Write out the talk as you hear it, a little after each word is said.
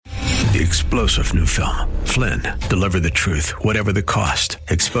The explosive new film, Flynn, deliver the truth, whatever the cost,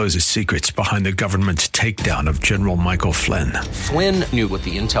 exposes secrets behind the government's takedown of General Michael Flynn. Flynn knew what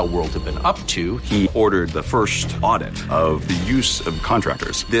the intel world had been up to. He ordered the first audit of the use of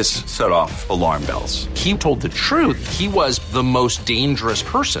contractors. This set off alarm bells. He told the truth. He was the most dangerous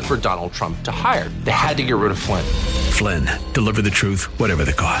person for Donald Trump to hire. They had to get rid of Flynn. Flynn, deliver the truth, whatever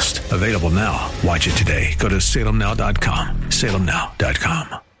the cost. Available now. Watch it today. Go to salemnow.com.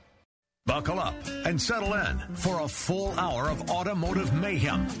 salemnow.com. Buckle up and settle in for a full hour of automotive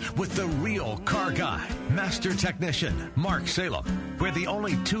mayhem with the real car guy, master technician, Mark Salem, where the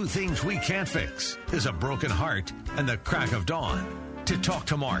only two things we can't fix is a broken heart and the crack of dawn. To talk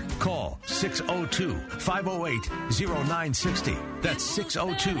to Mark, call 602-508-0960. That's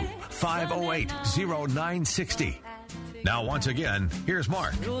 602-508-0960. Now, once again, here's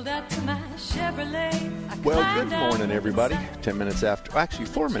Mark. Well, good morning, everybody. 4 minutes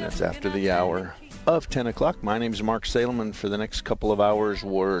after the hour of 10 o'clock. My name is Mark Salem, and for the next couple of hours,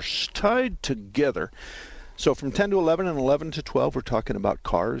 we're tied together. So from 10 to 11 and 11 to 12, we're talking about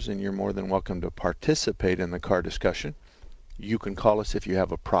cars, and you're more than welcome to participate in the car discussion. You can call us if you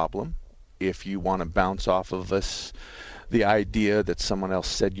have a problem, if you want to bounce off of us the idea that someone else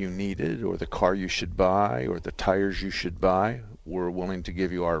said you needed, or the car you should buy, or the tires you should buy. We're willing to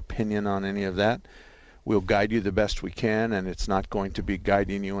give you our opinion on any of that. We'll guide you the best we can, and it's not going to be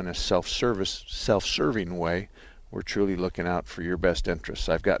guiding you in a self-serving way. We're truly looking out for your best interests.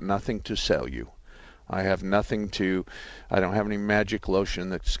 I've got nothing to sell you. I don't have any magic lotion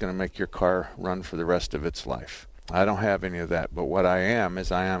that's going to make your car run for the rest of its life. I don't have any of that, but what I am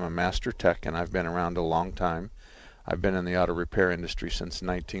a master tech, and I've been around a long time. I've been in the auto repair industry since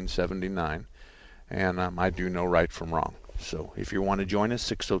 1979, and I do know right from wrong. So if you want to join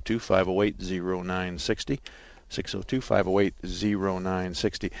us, 602-508-0960,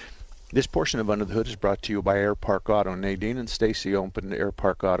 602-508-0960. This portion of Under the Hood is brought to you by Air Park Auto. Nadine and Stacy opened Air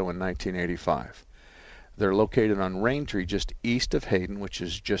Park Auto in 1985. They're located on Raintree, just east of Hayden, which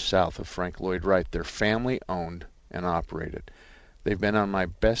is just south of Frank Lloyd Wright. They're family-owned and operated. They've been on my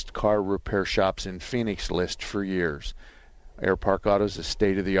best car repair shops in Phoenix list for years. Air Park Auto is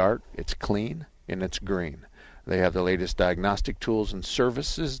state-of-the-art. It's clean, and it's green. They have the latest diagnostic tools and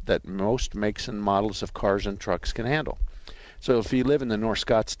services that most makes and models of cars and trucks can handle. So if you live in the North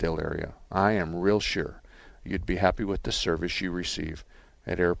Scottsdale area, I am real sure you'd be happy with the service you receive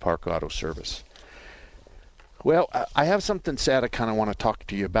at Air Park Auto Service. Well, I have something sad I kind of want to talk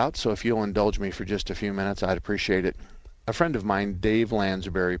to you about, so if you'll indulge me for just a few minutes, I'd appreciate it. A friend of mine, Dave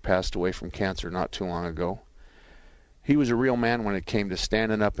Lansbury, passed away from cancer not too long ago. He was a real man when it came to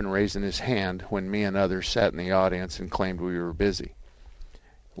standing up and raising his hand when me and others sat in the audience and claimed we were busy.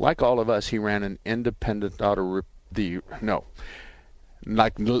 Like all of us, he ran an independent little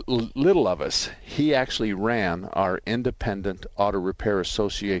of us, he actually ran our Independent Auto Repair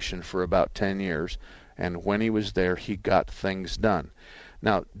Association for about 10 years, and when he was there, he got things done.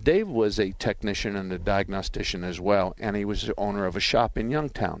 Now, Dave was a technician and a diagnostician as well, and he was the owner of a shop in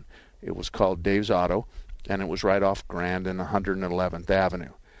Youngtown. It was called Dave's Auto, and it was right off Grand and 111th Avenue.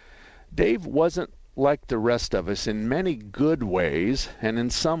 Dave wasn't like the rest of us in many good ways, and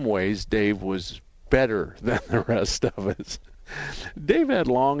in some ways, Dave was better than the rest of us. Dave had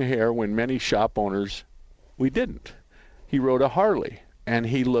long hair when many shop owners, we didn't. He rode a Harley, and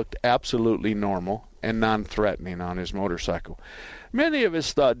he looked absolutely normal and non-threatening on his motorcycle. Many of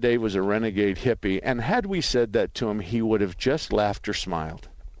us thought Dave was a renegade hippie, and had we said that to him, he would have just laughed or smiled.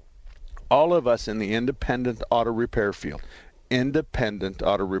 All of us in the independent auto repair field,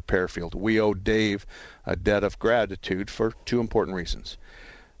 we owe Dave a debt of gratitude for two important reasons.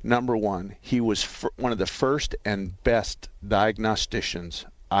 Number one, he was one of the first and best diagnosticians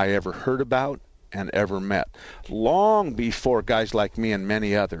I ever heard about and ever met. Long before guys like me and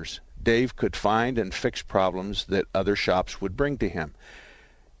many others, Dave could find and fix problems that other shops would bring to him.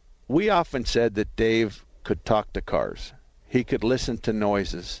 We often said that Dave could talk to cars. He could listen to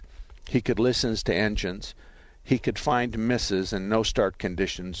noises. He could listen to engines. He could find misses and no-start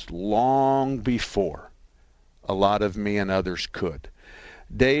conditions long before a lot of me and others could.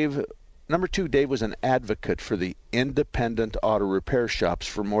 Number two, Dave was an advocate for the independent auto repair shops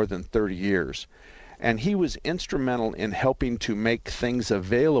for more than 30 years. And he was instrumental in helping to make things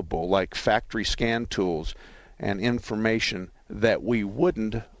available like factory scan tools and information that we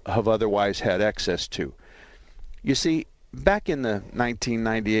wouldn't have otherwise had access to. You see, back in the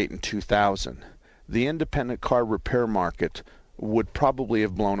 1998 and 2000, the independent car repair market would probably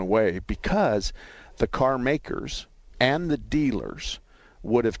have blown away because the car makers and the dealers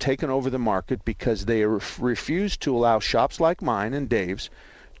would have taken over the market because they refused to allow shops like mine and Dave's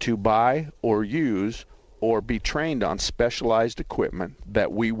to buy or use or be trained on specialized equipment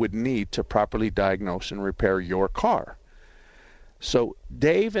that we would need to properly diagnose and repair your car. So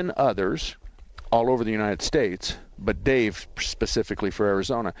Dave and others all over the United States, but Dave specifically for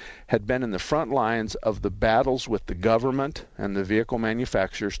Arizona, had been in the front lines of the battles with the government and the vehicle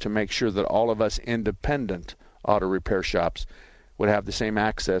manufacturers to make sure that all of us independent auto repair shops would have the same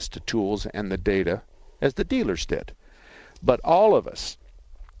access to tools and the data as the dealers did. But all of us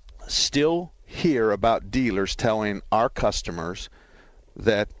still hear about dealers telling our customers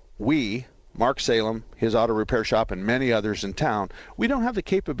that we, Mark Salem, his auto repair shop, and many others in town, we don't have the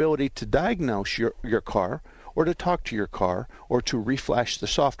capability to diagnose your car or to talk to your car or to reflash the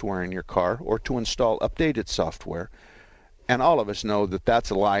software in your car or to install updated software. And all of us know that that's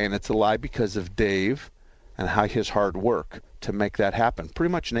a lie, and it's a lie because of Dave and how his hard work to make that happen,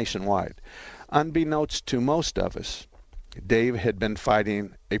 pretty much nationwide. Unbeknownst to most of us, Dave had been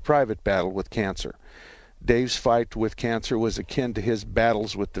fighting a private battle with cancer. Dave's fight with cancer was akin to his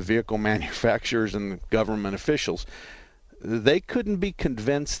battles with the vehicle manufacturers and government officials. They couldn't be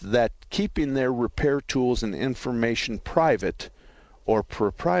convinced that keeping their repair tools and information private or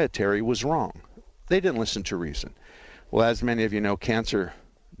proprietary was wrong. They didn't listen to reason. Well, as many of you know, cancer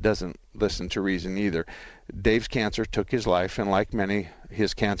doesn't listen to reason either. Dave's cancer took his life, and like many,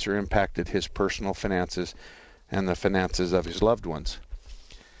 his cancer impacted his personal finances and the finances of his loved ones.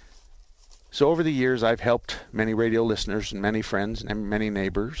 So over the years, I've helped many radio listeners and many friends and many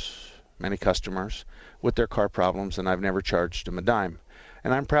neighbors, many customers with their car problems, and I've never charged them a dime.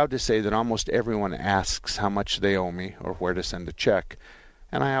 And I'm proud to say that almost everyone asks how much they owe me or where to send a check,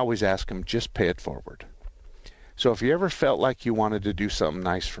 and I always ask them, just pay it forward. So if you ever felt like you wanted to do something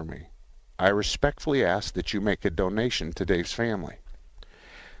nice for me, I respectfully ask that you make a donation to Dave's family.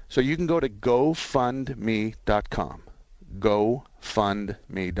 So you can go to GoFundMe.com,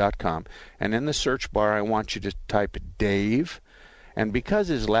 GoFundMe.com, and in the search bar I want you to type Dave, and because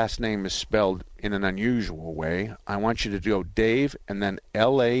his last name is spelled in an unusual way, I want you to go Dave and then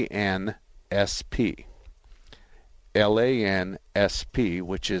L-A-N-S-P. L-A-N-S-P,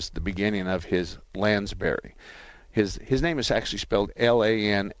 which is the beginning of his Lansbury. His name is actually spelled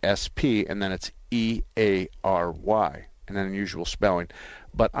L-A-N-S-P, and then it's E-A-R-Y, an unusual spelling.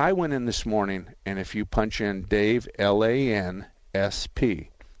 But I went in this morning, and if you punch in Dave, L-A-N-S-P,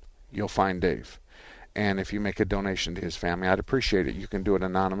 you'll find Dave. And if you make a donation to his family, I'd appreciate it. You can do it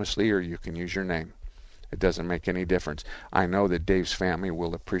anonymously or you can use your name. It doesn't make any difference. I know that Dave's family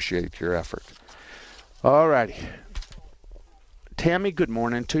will appreciate your effort. All righty. Tammy, good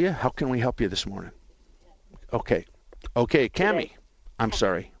morning to you. How can we help you this morning? Okay, Cammy. I'm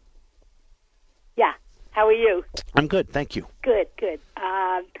sorry. Yeah. How are you? I'm good, thank you. Good.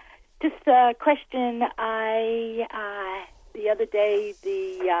 Just a question. The other day,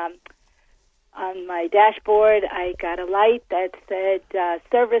 on my dashboard, I got a light that said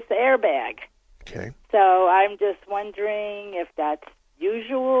service airbag. Okay. So I'm just wondering if that's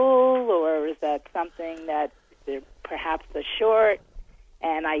usual, or is that something that perhaps a short?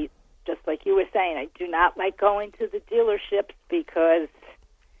 And I, just like you were saying, I do not like going to the dealerships because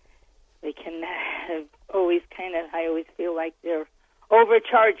they can always I always feel like they're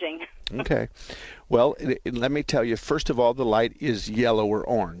overcharging. Okay. Well, let me tell you, first of all, the light is yellow or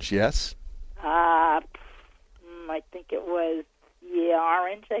orange, yes? I think it was,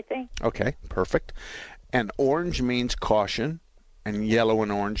 orange, I think. Okay, perfect. And orange means caution, and yellow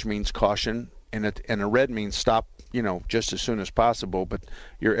and orange means caution, and a red means stop, just as soon as possible, but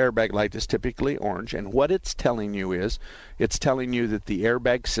your airbag light is typically orange, and what it's telling you is, it's telling you that the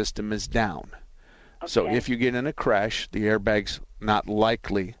airbag system is down. Okay. So if you get in a crash, the airbag's not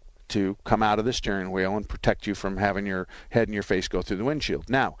likely to come out of the steering wheel and protect you from having your head and your face go through the windshield.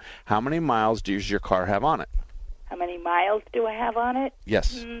 Now, how many miles does your car have on it? How many miles do I have on it?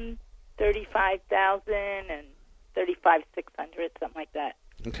 Yes. 35,000 and 35,600, something like that.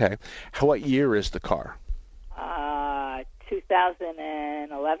 Okay. What year is the car?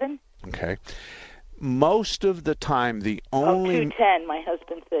 2011. Okay. Most of the time, the only... 210. My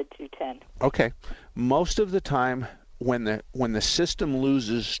husband said 210. Okay. Most of the time, when the system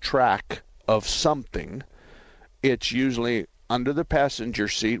loses track of something, it's usually under the passenger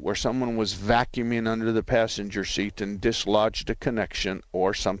seat where someone was vacuuming under the passenger seat and dislodged a connection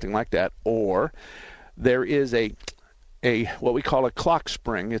or something like that, or there is a what we call a clock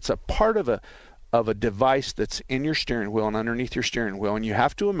spring. It's a part of a device that's in your steering wheel and underneath your steering wheel, and you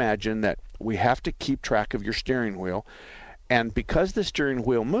have to imagine that we have to keep track of your steering wheel. And because the steering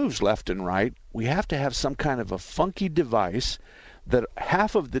wheel moves left and right, we have to have some kind of a funky device that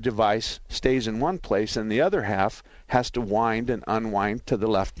half of the device stays in one place and the other half has to wind and unwind to the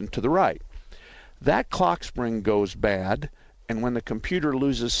left and to the right. That clock spring goes bad, and when the computer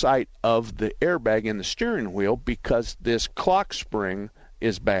loses sight of the airbag in the steering wheel because this clock spring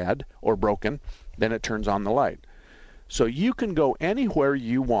is bad or broken, then it turns on the light. So you can go anywhere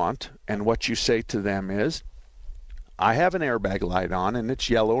you want, and what you say to them is, I have an airbag light on and it's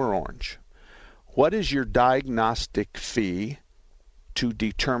yellow or orange. What is your diagnostic fee to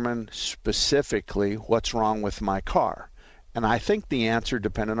determine specifically what's wrong with my car? And I think the answer,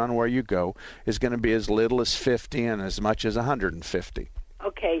 depending on where you go, is going to be as little as $50 and as much as $150.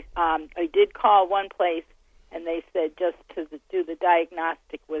 Okay, I did call one place, and they said just to do the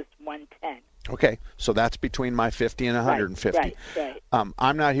diagnostic was $110. Okay, so that's between my $50 and $150. Right.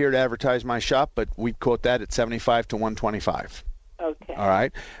 I'm not here to advertise my shop, but we quote that at $75 to $125. Okay. All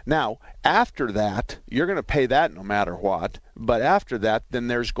right. Now, after that, you're going to pay that no matter what. But after that, then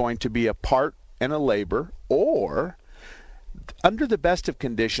there's going to be a part and a labor, or under the best of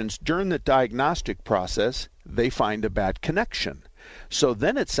conditions, during the diagnostic process, they find a bad connection. So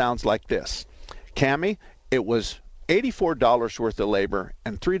then it sounds like this. Cammie, it was $84 worth of labor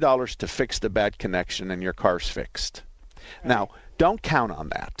and $3 to fix the bad connection, and your car's fixed. Right. Now, don't count on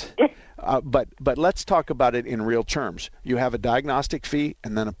that. But let's talk about it in real terms. You have a diagnostic fee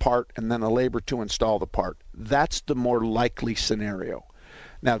and then a part and then a labor to install the part. That's the more likely scenario.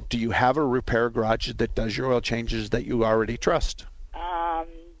 Now, do you have a repair garage that does your oil changes that you already trust?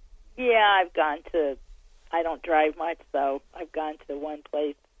 Yeah, I've gone to, I don't drive much, so I've gone to one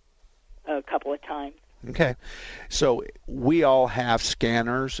place a couple of times. Okay. So we all have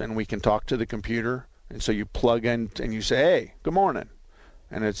scanners and we can talk to the computer. And so you plug in and you say, hey, good morning.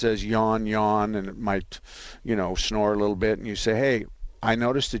 And it says yawn, yawn, and it might, snore a little bit. And you say, hey, I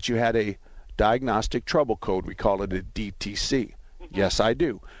noticed that you had a diagnostic trouble code. We call it a DTC. Mm-hmm. Yes, I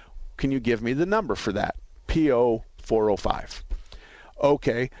do. Can you give me the number for that? PO 405.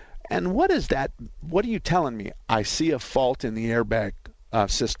 Okay. And what is that? What are you telling me? I see a fault in the airbag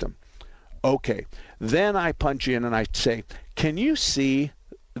system. Okay. Then I punch in and I say, can you see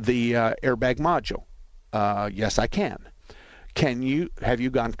the airbag module? Yes, I can. Do you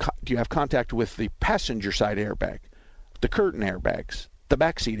have contact with the passenger side airbag, the curtain airbags, the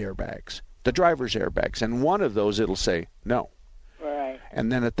backseat airbags, the driver's airbags? And one of those it'll say no. Right.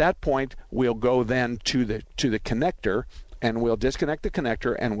 And then at that point we'll go then to the connector, and we'll disconnect the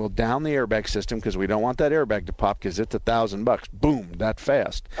connector and we'll down the airbag system because we don't want that airbag to pop because it's $1,000. Boom, that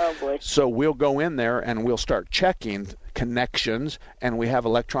fast. Oh boy. So we'll go in there and we'll start checking connections, and we have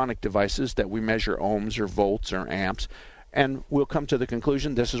electronic devices that we measure ohms or volts or amps. And we'll come to the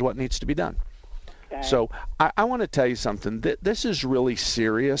conclusion this is what needs to be done. Okay. So I want to tell you something. This is really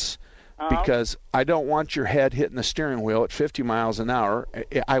serious because I don't want your head hitting the steering wheel at 50 miles an hour.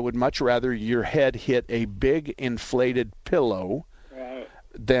 I would much rather your head hit a big inflated pillow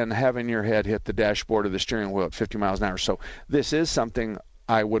than having your head hit the dashboard of the steering wheel at 50 miles an hour. So this is something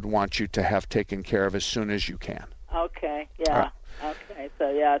I would want you to have taken care of as soon as you can. Okay, yeah. Okay, so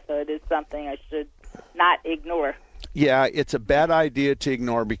it is something I should not ignore. Yeah, it's a bad idea to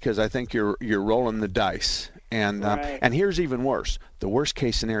ignore because I think you're rolling the dice. And and here's even worse. The worst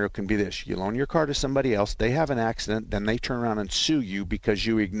case scenario can be this. You loan your car to somebody else, they have an accident, then they turn around and sue you because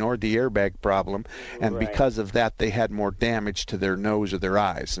you ignored the airbag problem, and because of that they had more damage to their nose or their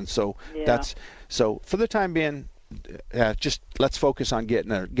eyes. And so so for the time being, just let's focus on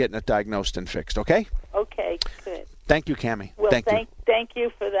getting it diagnosed and fixed, okay? Okay, good. Thank you, Cammie. Well, thank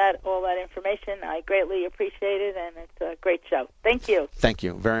you for all that information. I greatly appreciate it, and it's a great show. Thank you. Thank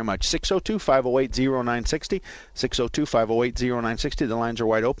you very much. 602-508-0960, 602-508-0960. The lines are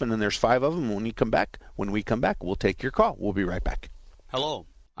wide open, and there's 5 of them. When we come back, we'll take your call. We'll be right back. Hello,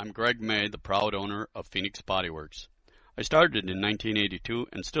 I'm Greg May, the proud owner of Phoenix Body Works. I started in 1982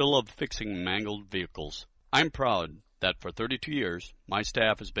 and still love fixing mangled vehicles. I'm proud that for 32 years, my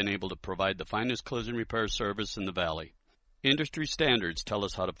staff has been able to provide the finest collision repair service in the Valley. Industry standards tell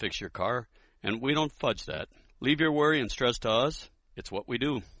us how to fix your car, and we don't fudge that. Leave your worry and stress to us. It's what we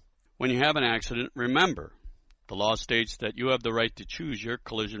do. When you have an accident, remember, the law states that you have the right to choose your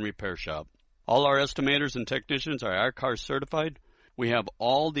collision repair shop. All our estimators and technicians are ICAR certified. We have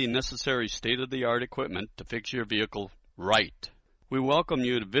all the necessary state-of-the-art equipment to fix your vehicle right. We welcome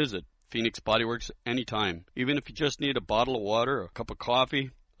you to visit Phoenix Body Works anytime, even if you just need a bottle of water, a cup of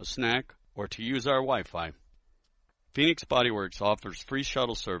coffee, a snack, or to use our Wi-Fi. Phoenix Body Works offers free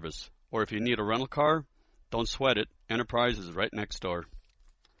shuttle service, or if you need a rental car, don't sweat it. Enterprise is right next door.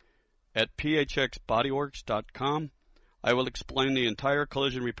 At phxbodyworks.com, I will explain the entire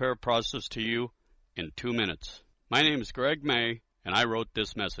collision repair process to you in 2 minutes. My name is Greg May, and I wrote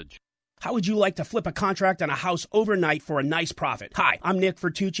this message. How would you like to flip a contract on a house overnight for a nice profit? Hi, I'm Nick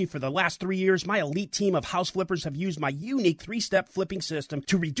Fertucci. For the last 3 years, my elite team of house flippers have used my unique 3-step flipping system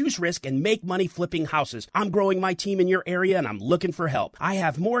to reduce risk and make money flipping houses. I'm growing my team in your area, and I'm looking for help. I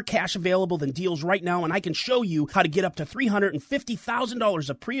have more cash available than deals right now, and I can show you how to get up to $350,000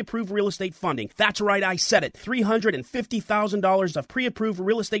 of pre-approved real estate funding. That's right, I said it. $350,000 of pre-approved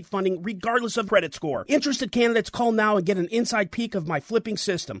real estate funding regardless of credit score. Interested candidates call now and get an inside peek of my flipping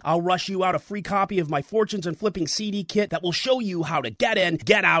system. I'll rush you out a free copy of my Fortunes and Flipping CD kit that will show you how to get in,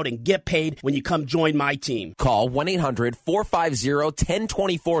 get out, and get paid when you come join my team. Call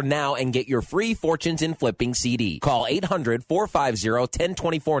 1-800-450-1024 now and get your free Fortunes and Flipping CD. Call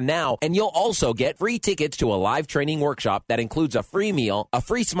 800-450-1024 now, and you'll also get free tickets to a live training workshop that includes a free meal, a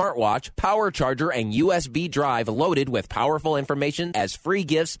free smartwatch, power charger, and USB drive loaded with powerful information as free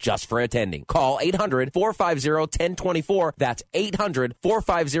gifts just for attending. Call 800-450-1024. That's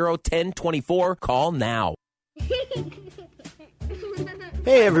 800-450-1024. Call now.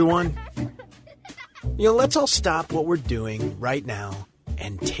 Hey, everyone. Let's all stop what we're doing right now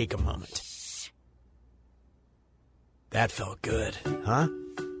and take a moment. That felt good, huh?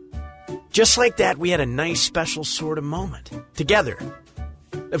 Just like that, we had a nice, special sort of moment together.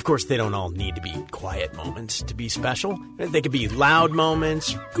 Of course, they don't all need to be quiet moments to be special. They could be loud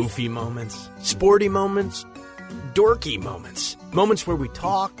moments, goofy moments, sporty moments, dorky moments. Moments where we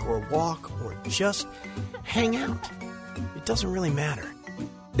talk or walk or just hang out. It doesn't really matter.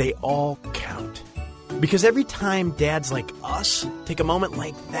 They all count. Because every time dads like us take a moment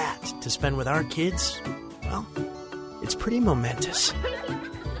like that to spend with our kids, well, it's pretty momentous.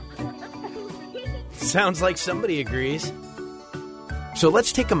 Sounds like somebody agrees. So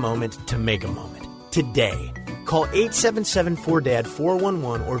let's take a moment to make a moment. Today, call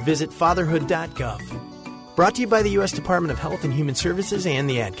 877-4DAD-411 or visit fatherhood.gov. Brought to you by the U.S. Department of Health and Human Services and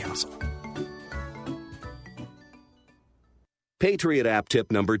the Ad Council. Patriot app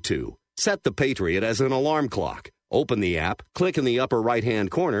tip number 2. Set the Patriot as an alarm clock. Open the app, click in the upper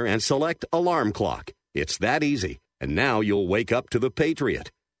right-hand corner, and select Alarm Clock. It's that easy. And now you'll wake up to the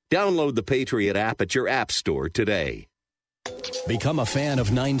Patriot. Download the Patriot app at your app store today. Become a fan of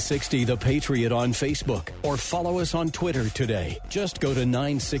 960 The Patriot on Facebook or follow us on Twitter today. Just go to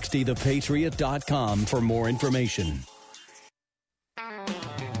 960thepatriot.com for more information.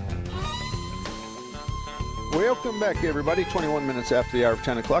 Welcome back, everybody. 21 minutes after the hour of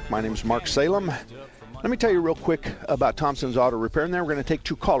 10 o'clock. My name is Mark Salem. Let me tell you real quick about Thompson's Auto Repair, and then we're going to take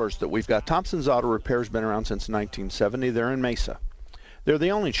 2 callers that we've got. Thompson's Auto Repair has been around since 1970. They're in Mesa. They're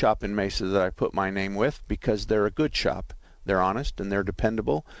the only shop in Mesa that I put my name with because they're a good shop. They're honest and they're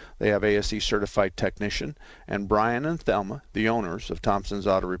dependable. They have ASE certified technician. And Brian and Thelma, the owners of Thompson's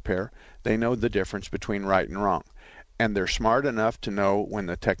Auto Repair, they know the difference between right and wrong. And they're smart enough to know when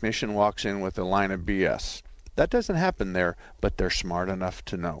the technician walks in with a line of BS. That doesn't happen there, but they're smart enough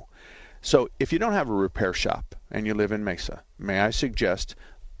to know. So if you don't have a repair shop and you live in Mesa, may I suggest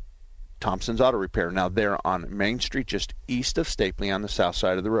Thompson's Auto Repair. Now they're on Main Street, just east of Stapley on the south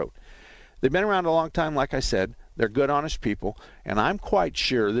side of the road. They've been around a long time, like I said. They're good, honest people, and I'm quite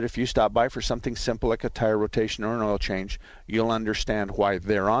sure that if you stop by for something simple like a tire rotation or an oil change, you'll understand why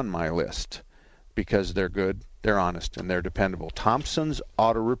they're on my list. Because they're good, they're honest, and they're dependable. Thompson's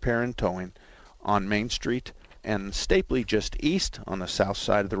Auto Repair and Towing on Main Street and Stapley just east on the south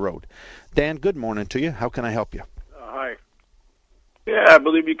side of the road. Dan, good morning to you. How can I help you? Hi. Yeah, I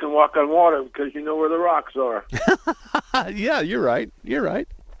believe you can walk on water because you know where the rocks are. Yeah, you're right. You're right.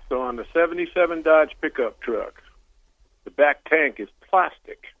 So on the 77 Dodge pickup truck, the back tank is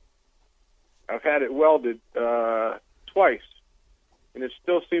plastic. I've had it welded twice, and it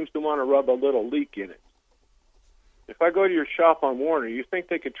still seems to want to rub a little leak in it. If I go to your shop on Warner, you think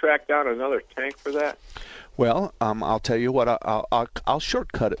they could track down another tank for that? Well, I'll tell you what, I'll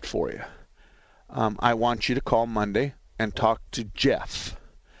shortcut it for you. I want you to call Monday and talk to Jeff.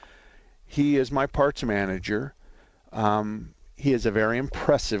 He is my parts manager. He is a very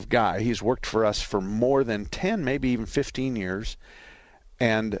impressive guy. He's worked for us for more than 10, maybe even 15 years.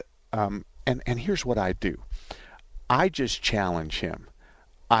 And here's what I do. I just challenge him.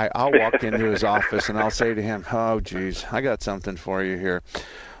 I'll walk into his office and I'll say to him, "Oh, geez, I got something for you here.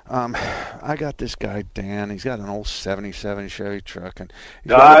 I got this guy, Dan. He's got an old 77 Chevy truck, and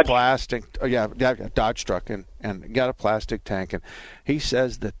he's got a plastic, Dodge truck, and got a plastic tank. And he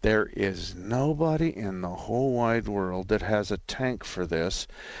says that there is nobody in the whole wide world that has a tank for this,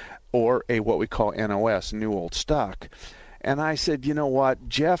 or a what we call NOS, new old stock." And I said, you know what?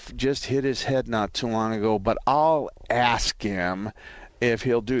 Jeff just hit his head not too long ago, but I'll ask him if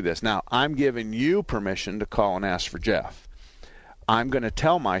he'll do this. Now, I'm giving you permission to call and ask for Jeff. I'm going to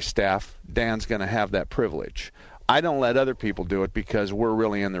tell my staff Dan's going to have that privilege. I don't let other people do it because we're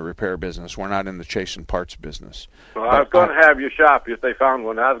really in the repair business. We're not in the chasing parts business. Well, I was going to have your shop, if they found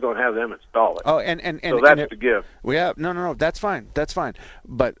one, I was going to have them install it. Oh, and so that's the gift. Yeah, no, that's fine. That's fine.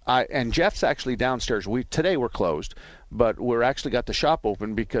 But Jeff's actually downstairs. Today we're closed, but we're actually got the shop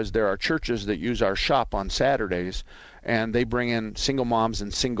open because there are churches that use our shop on Saturdays, and they bring in single moms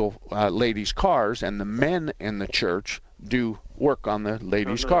and single ladies' cars, and the men in the church do work on the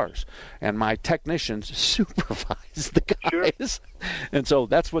ladies' cars, and my technicians supervise the guys. Sure. And so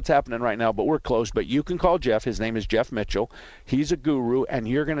that's what's happening right now, but we're closed. But you can call Jeff. His name is Jeff Mitchell. He's a guru, and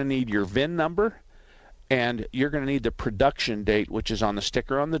you're going to need your VIN number, and you're going to need the production date, which is on the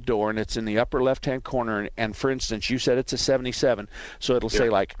sticker on the door, and it's in the upper left-hand corner. And for instance, you said it's a 77, so it'll say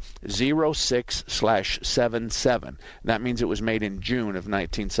like 06/77. That means it was made in June of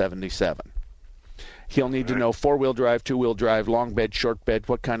 1977. He'll need to know four-wheel drive, two-wheel drive, long bed, short bed,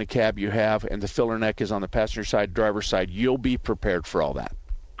 what kind of cab you have, and the filler neck is on the passenger side, driver's side. You'll be prepared for all that.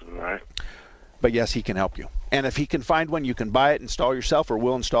 All right. But, yes, he can help you. And if he can find one, you can buy it, install yourself, or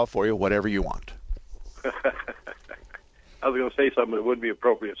we'll install for you whatever you want. I was going to say something that wouldn't be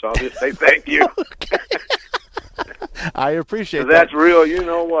appropriate, so I'll just say thank you. I appreciate that. That's real. You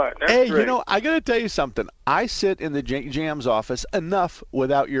know what? That's hey, great. I got to tell you something. I sit in the GM's office enough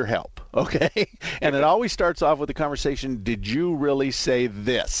without your help, okay? And it always starts off with the conversation, did you really say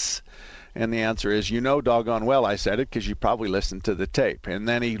this? And the answer is, doggone well I said it because you probably listened to the tape. And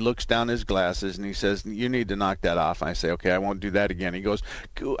then he looks down his glasses and he says, you need to knock that off. I say, okay, I won't do that again. He goes,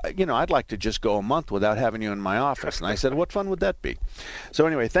 I'd like to just go a month without having you in my office. And I said, what fun would that be? So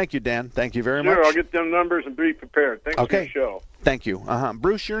anyway, thank you, Dan. Thank you very much. Sure, I'll get them numbers and be prepared. Thanks okay. for your show. Thank you.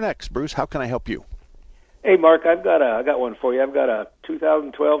 Bruce, you're next. Bruce, how can I help you? Hey, Mark, I got one for you. I've got a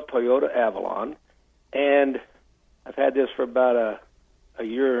 2012 Toyota Avalon, and I've had this for about a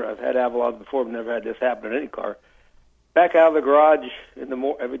year. I've had Avalons before, but never had this happen in any car. Back out of the garage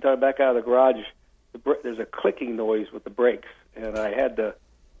every time I back out of the garage, there's a clicking noise with the brakes, and I had the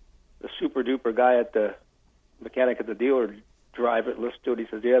super duper guy at the mechanic at the dealer drive it, listen to it. He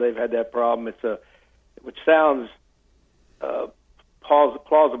says, yeah, they've had that problem. Which sounds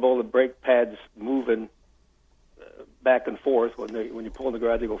plausible. The brake pads moving back and forth when you pull in the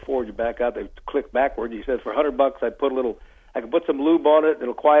garage, they go forward. You back out, they click backward. He says, for $100, I can put some lube on it,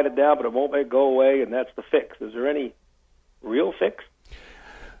 it'll quiet it down, but it won't make it go away, and that's the fix. Is there any real fix?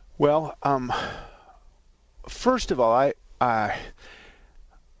 Well, first of all, oh,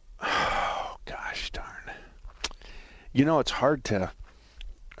 gosh darn. It's hard to,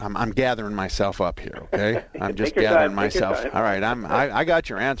 I'm gathering myself up here, okay? I'm just gathering myself. All right, I got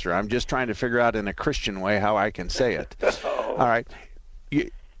your answer. I'm just trying to figure out in a Christian way how I can say it. All right.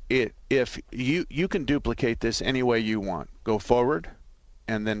 If you can duplicate this any way you want, go forward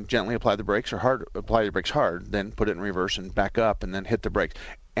and then gently apply the brakes, or apply your brakes hard, then put it in reverse and back up and then hit the brakes.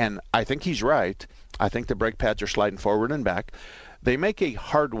 And I think he's right. I think the brake pads are sliding forward and back. They make a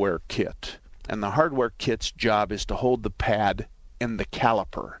hardware kit, and the hardware kit's job is to hold the pad in the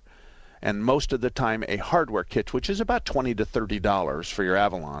caliper. And most of the time, a hardware kit, which is about $20 to $30 for your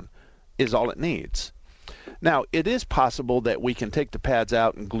Avalon, is all it needs. Now, it is possible that we can take the pads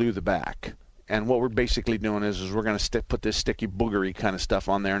out and glue the back. And what we're basically doing is we're going to put this sticky boogery kind of stuff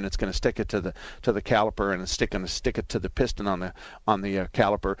on there, and it's going to stick it to the caliper, and it's going to stick it to the piston on the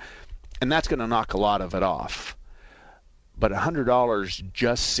caliper, and that's going to knock a lot of it off. But $100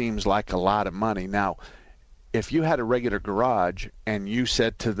 just seems like a lot of money. Now, if you had a regular garage and you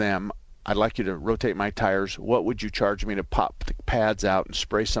said to them, I'd like you to rotate my tires, what would you charge me to pop the pads out and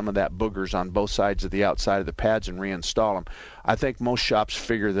spray some of that boogers on both sides of the outside of the pads and reinstall them? I think most shops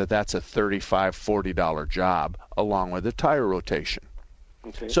figure that that's a $35, $40 job along with the tire rotation.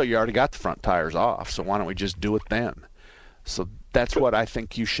 Okay. So you already got the front tires off, so why don't we just do it then? So that's what I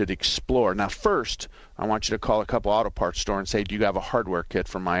think you should explore. Now first, I want you to call a couple auto parts store and say, do you have a hardware kit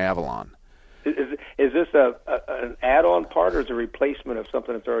for my Avalon? Is this an add-on part, or is it a replacement of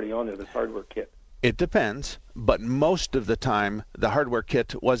something that's already on there, this hardware kit? It depends, but most of the time, the hardware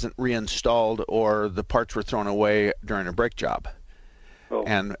kit wasn't reinstalled or the parts were thrown away during a brake job. Oh,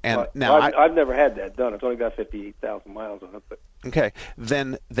 now I've never had that done. It's only got 58,000 miles on it. But okay,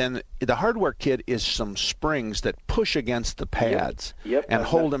 then the hardware kit is some springs that push against the pads and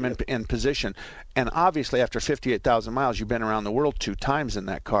hold them in position. And obviously, after 58,000 miles, you've been around the world 2 times in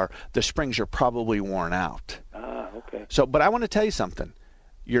that car. The springs are probably worn out. Ah, okay. So, but I want to tell you something.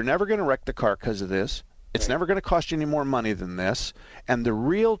 You're never going to wreck the car because of this. It's never going to cost you any more money than this. And the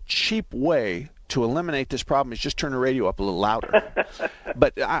real cheap way to eliminate this problem is just turn the radio up a little louder.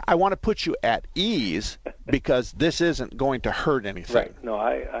 But I want to put you at ease because this isn't going to hurt anything. Right. No,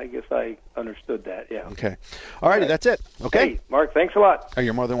 I guess I understood that, yeah. Okay. All righty, that's it. Okay? Hey, Mark, thanks a lot. Oh,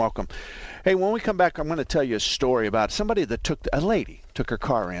 you're more than welcome. Hey, when we come back, I'm going to tell you a story about somebody that a lady took her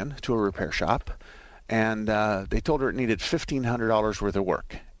car in to a repair shop, and they told her it needed $1,500 worth of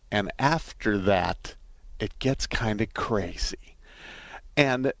work. And after that, it gets kind of crazy.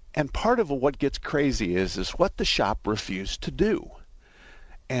 And part of what gets crazy is what the shop refused to do.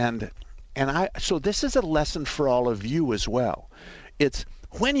 So this is a lesson for all of you as well. It's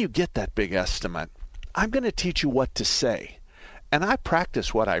when you get that big estimate, I'm going to teach you what to say. And I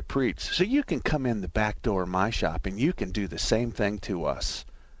practice what I preach, so you can come in the back door of my shop and you can do the same thing to us.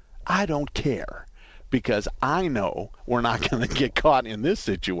 I don't care, because I know we're not going to get caught in this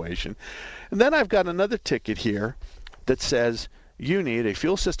situation. And then I've got another ticket here that says you need a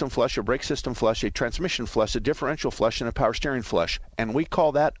fuel system flush, a brake system flush, a transmission flush, a differential flush, and a power steering flush. And we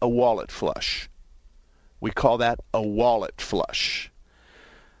call that a wallet flush. We call that a wallet flush.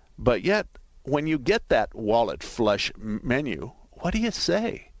 But yet, when you get that wallet flush menu, what do you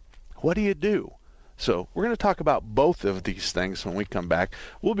say? What do you do? So we're going to talk about both of these things when we come back.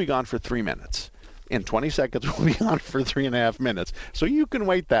 We'll be gone for 3 minutes. In 20 seconds, we'll be on for 3.5 minutes. So you can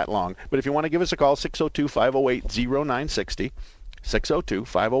wait that long. But if you want to give us a call, 602-508-0960.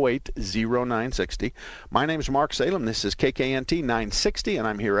 602-508-0960. My name is Mark Salem. This is KKNT 960, and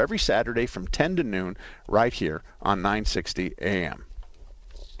I'm here every Saturday from 10 to noon right here on 960 AM.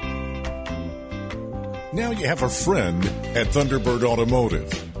 Now you have a friend at Thunderbird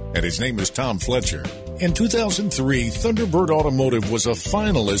Automotive, and his name is Tom Fletcher. In 2003, Thunderbird Automotive was a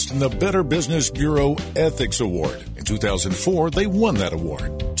finalist in the Better Business Bureau Ethics Award. In 2004, they won that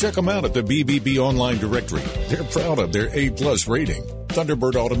award. Check them out at the BBB online directory. They're proud of their A+ rating.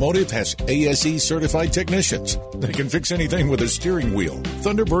 Thunderbird Automotive has ASE certified technicians. They can fix anything with a steering wheel.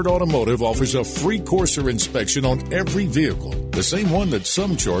 Thunderbird Automotive offers a free Corsair inspection on every vehicle, the same one that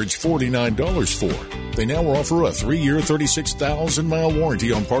some charge $49 for. They now offer a 3-year, 36,000-mile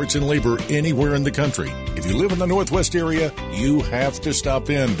warranty on parts and labor anywhere in the country. If you live in the Northwest area, you have to stop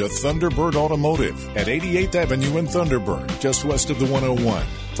in to Thunderbird Automotive at 88th Avenue in Thunderbird, just west of the 101.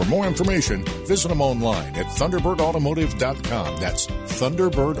 For more information, visit them online at ThunderbirdAutomotive.com. That's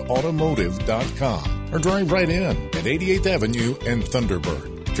ThunderbirdAutomotive.com. Or drive right in at 88th Avenue in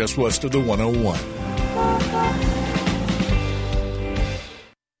Thunderbird, just west of the 101.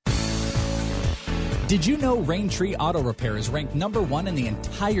 Did you know Raintree Auto Repair is ranked #1 in the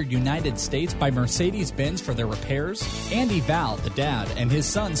entire United States by Mercedes-Benz for their repairs? Andy Val, the dad, and his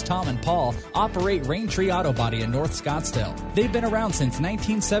sons Tom and Paul operate Raintree Auto Body in North Scottsdale. They've been around since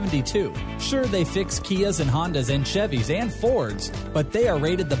 1972. Sure, they fix Kias and Hondas and Chevys and Fords, but they are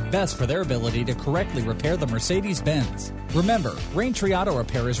rated the best for their ability to correctly repair the Mercedes-Benz. Remember, Raintree Auto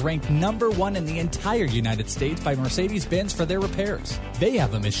Repair is ranked #1 in the entire United States by Mercedes-Benz for their repairs. They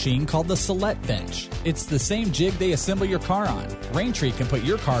have a machine called the Select Bench. It's the same jig they assemble your car on. Raintree can put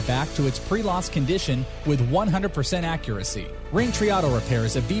your car back to its pre-loss condition with 100% accuracy. Raintree Auto Repair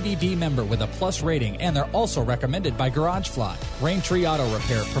is a BBB member with a plus rating, and they're also recommended by GarageFly. Raintree Auto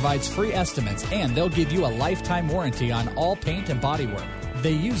Repair provides free estimates, and they'll give you a lifetime warranty on all paint and bodywork.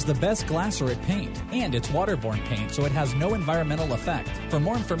 They use the best Glaceret paint, and it's waterborne paint, so it has no environmental effect. For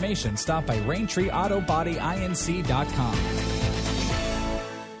more information, stop by RaintreeAutoBodyInc.com.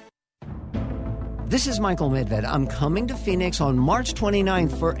 This is Michael Medved. I'm coming to Phoenix on March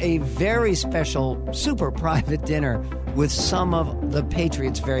 29th for a very special, super private dinner with some of the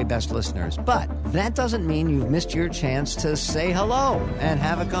Patriots' very best listeners. But that doesn't mean you've missed your chance to say hello and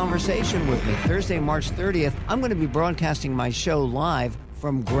have a conversation with me. Thursday, March 30th, I'm going to be broadcasting my show live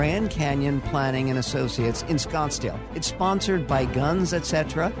from Grand Canyon Planning and Associates in Scottsdale. It's sponsored by Guns,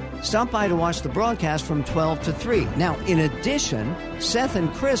 etc. Stop by to watch the broadcast from 12 to 3. Now, in addition, Seth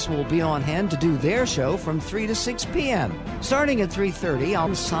and Chris will be on hand to do their show from 3 to 6 p.m. Starting at 3:30,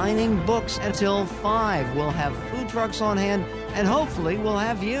 I'm signing books until 5. We'll have food trucks on hand, and hopefully we'll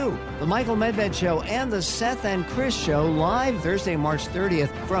have you. The Michael Medved Show and the Seth and Chris Show live Thursday, March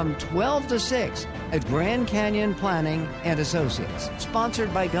 30th from 12 to 6 at Grand Canyon Planning and Associates.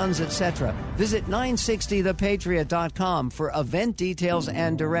 Sponsored by Guns, etc. Visit 960thepatriot.com for event details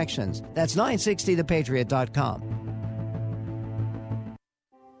and directions. That's 960thepatriot.com.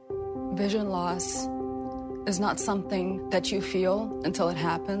 Vision loss is not something that you feel until it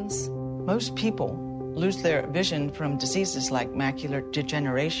happens. Most people lose their vision from diseases like macular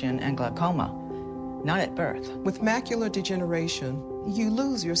degeneration and glaucoma, not at birth. With macular degeneration, you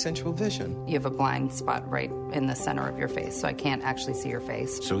lose your central vision. You have a blind spot right in the center of your face, so I can't actually see your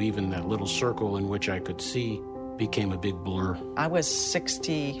face. So even that little circle in which I could see became a big blur. I was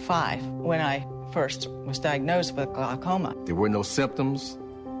 65 when I first was diagnosed with glaucoma. There were no symptoms.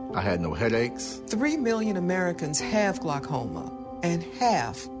 I had no headaches. 3 million Americans have glaucoma, and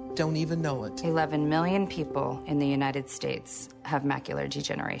half don't even know it. 11 million people in the United States have macular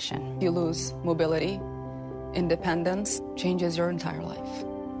degeneration. You lose mobility, independence, changes your entire life.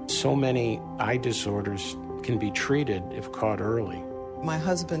 So many eye disorders can be treated if caught early. My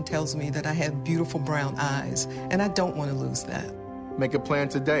husband tells me that I have beautiful brown eyes, and I don't want to lose that. Make a plan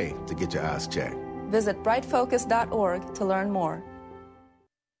today to get your eyes checked. Visit brightfocus.org to learn more.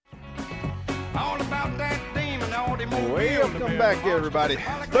 All about that demon, Welcome back, everybody.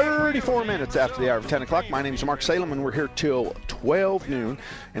 34 minutes after the hour of 10 o'clock. My name is Mark Salem, and we're here till 12 noon.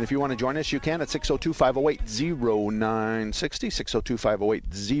 And if you want to join us, you can at 602-508-0960,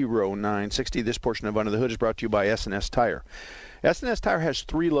 602-508-0960. This portion of Under the Hood is brought to you by S&S Tire. S&S Tire has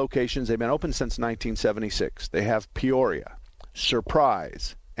 3 locations. They've been open since 1976. They have Peoria,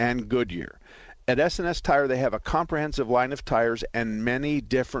 Surprise, and Goodyear. At S&S Tire, they have a comprehensive line of tires and many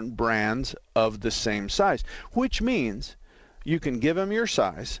different brands of the same size, which means you can give them your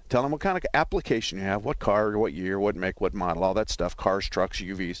size, tell them what kind of application you have, what car, what year, what make, what model, all that stuff, cars, trucks,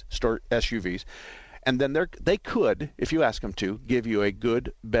 SUVs, and then they could, if you ask them to, give you a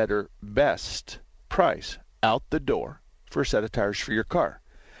good, better, best price out the door for a set of tires for your car.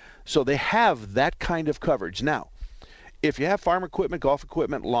 So they have that kind of coverage. Now, if you have farm equipment, golf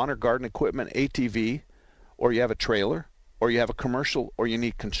equipment, lawn or garden equipment, ATV, or you have a trailer, or you have a commercial, or you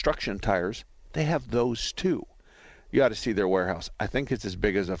need construction tires, they have those too. You ought to see their warehouse. I think it's as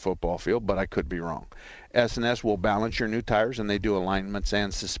big as a football field, but I could be wrong. S&S will balance your new tires, and they do alignments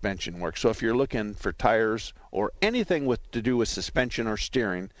and suspension work. So if you're looking for tires or anything to do with suspension or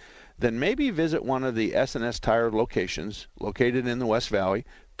steering, then maybe visit one of the S&S Tire locations located in the West Valley,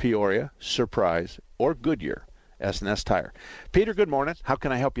 Peoria, Surprise, or Goodyear. S&S Tire. Peter, good morning. How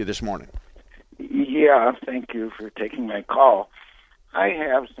can I help you this morning? Yeah, thank you for taking my call. I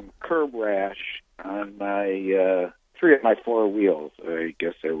have some curb rash on my 3 of my 4 wheels. I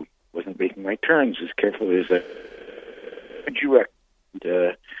guess I wasn't making my turns as carefully as I would you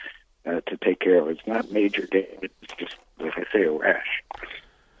recommend to take care of. It's not major damage. It's just, like I say, a rash.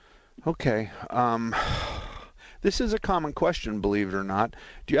 Okay. This is a common question, believe it or not.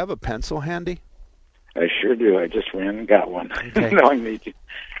 Do you have a pencil handy? I sure do. I just ran and got one. Okay. No, I need you.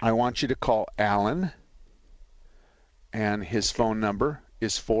 I want you to call Alan, and his phone number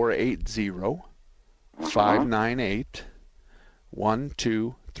is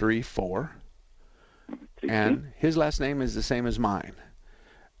 480-598-1234. And his last name is the same as mine.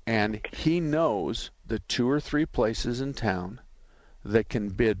 And he knows the 2 or 3 places in town that can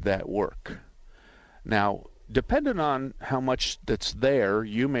bid that work. Now, depending on how much that's there,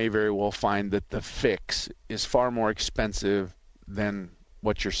 you may very well find that the fix is far more expensive than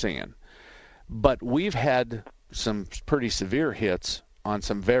what you're seeing. But we've had some pretty severe hits on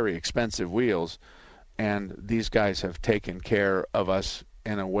some very expensive wheels, and these guys have taken care of us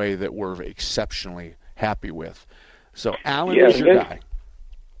in a way that we're exceptionally happy with. So Alan is your guy.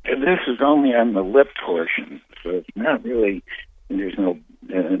 This is only on the lip portion, so it's not really, there's no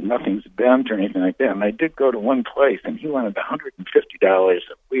nothing's bent or anything like that. And I did go to one place, and he wanted $150 a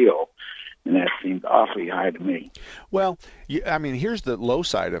wheel, and that seemed awfully high to me. Well, I mean, here's the low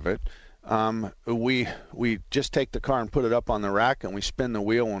side of it. We just take the car and put it up on the rack, and we spin the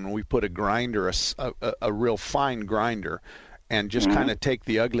wheel, and we put a grinder, a real fine grinder, and just kind of take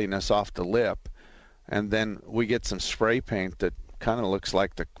the ugliness off the lip, and then we get some spray paint that kind of looks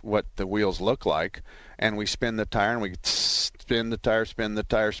like what the wheels look like, and we spin the tire, and we spin the tire,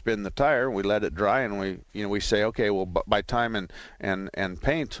 we let it dry, and we say, okay, well, by time and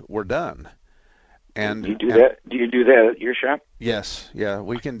paint, we're done. And do you do that? Do you do that at your shop? Yes, yeah,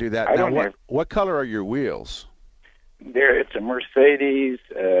 we can do that. Now, what color are your wheels? It's a Mercedes.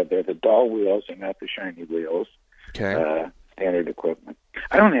 They're the dull wheels, and not the shiny wheels. Okay. Standard equipment.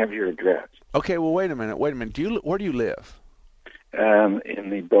 I don't have your address. Okay, well, wait a minute. Where do you live? In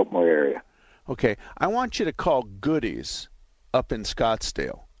the Biltmore area. Okay, I want you to call Goodies up in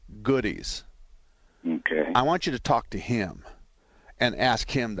Scottsdale. Goodies. Okay. I want you to talk to him and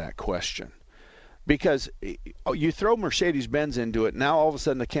ask him that question. Because you throw Mercedes-Benz into it, now all of a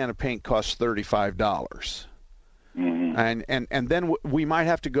sudden a can of paint costs $35. And then we might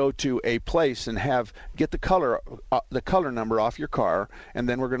have to go to a place and get the color number off your car, and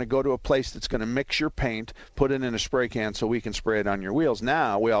then we're going to go to a place that's going to mix your paint, put it in a spray can so we can spray it on your wheels.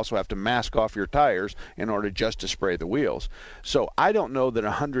 Now we also have to mask off your tires in order just to spray the wheels. So I don't know that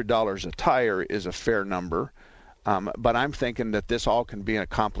 $100 a tire is a fair number. But I'm thinking that this all can be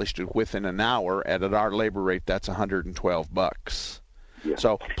accomplished within an hour. At our labor rate, that's $112. Yeah.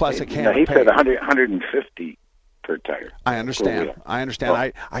 So plus a can now, of he paint. said 150 per tire. I understand.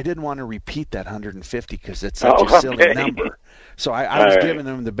 Oh. I didn't want to repeat that 150 because it's such a silly number. So I was giving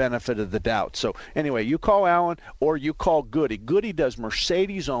them the benefit of the doubt. So anyway, you call Alan or you call Goody. Goody does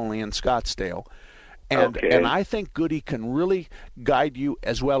Mercedes only in Scottsdale. And I think Goody can really guide you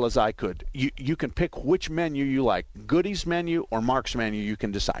as well as I could. You can pick which menu you like, Goody's menu or Mark's menu. You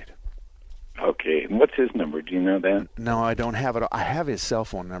can decide. Okay. And what's his number? Do you know that? No, I don't have it. I have his cell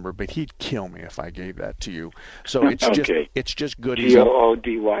phone number, but he'd kill me if I gave that to you. So it's just Goody's.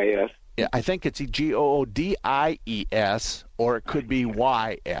 Goodys. Yeah, I think it's Goodies, or it could be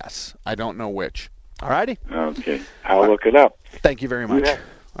YS. I don't know which. All righty? Okay. I'll look it up. Thank you very much.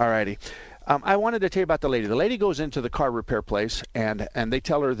 All righty. I wanted to tell you about the lady. The lady goes into the car repair place, and they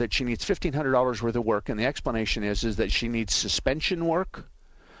tell her that she needs $1,500 worth of work, and the explanation is that she needs suspension work,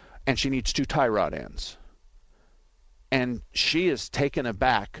 and she needs 2 tie rod ends. And she is taken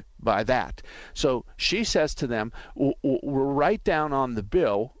aback by that. So she says to them, we'll write down on the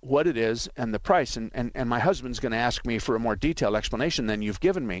bill what it is and the price, and my husband's going to ask me for a more detailed explanation than you've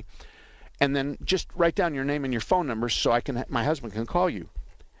given me, and then just write down your name and your phone number so my husband can call you.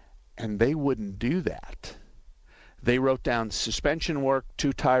 And they wouldn't do that. They wrote down suspension work,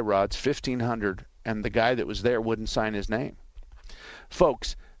 2 tie rods, $1,500, and the guy that was there wouldn't sign his name.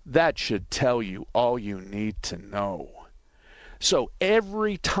 Folks, that should tell you all you need to know. So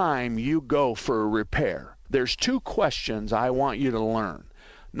every time you go for a repair, there's 2 questions I want you to learn.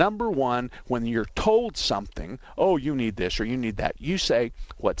 Number 1, when you're told something, oh, you need this or you need that, you say,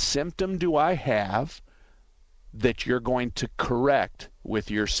 what symptom do I have that you're going to correct with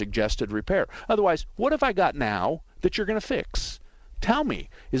your suggested repair? Otherwise, what have I got now that you're going to fix? Tell me.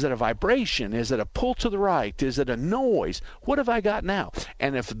 Is it a vibration? Is it a pull to the right? Is it a noise? What have I got now?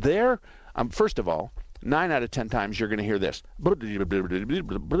 And if they're, first of all, 9 out of 10 times you're going to hear this. That's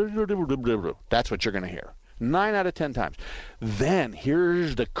what you're going to hear. 9 out of 10 times. Then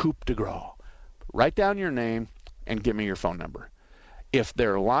here's the coup de grace. Write down your name and give me your phone number. If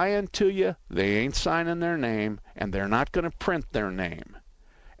they're lying to you, they ain't signing their name, and they're not going to print their name.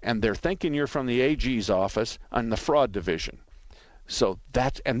 And they're thinking you're from the AG's office on the fraud division. So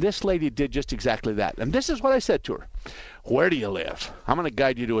and this lady did just exactly that. And this is what I said to her. Where do you live? I'm going to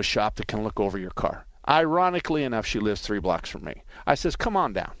guide you to a shop that can look over your car. Ironically enough, she lives 3 blocks from me. I says, come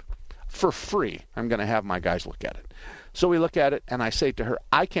on down. For free, I'm going to have my guys look at it. So we look at it, and I say to her,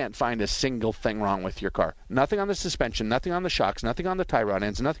 I can't find a single thing wrong with your car. Nothing on the suspension, nothing on the shocks, nothing on the tie rod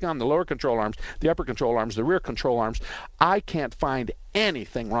ends, nothing on the lower control arms, the upper control arms, the rear control arms. I can't find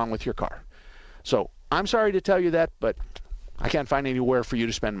anything wrong with your car. So I'm sorry to tell you that, but I can't find anywhere for you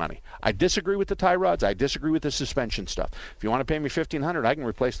to spend money. I disagree with the tie rods. I disagree with the suspension stuff. If you want to pay me $1,500, I can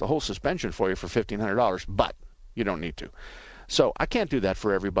replace the whole suspension for you for $1,500, but you don't need to. So I can't do that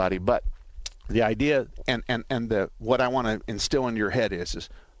for everybody, but the idea and what I want to instill in your head is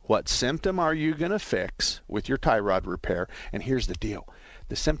what symptom are you going to fix with your tie rod repair? And here's the deal.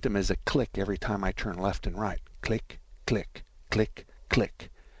 The symptom is a click every time I turn left and right. Click, click, click, click.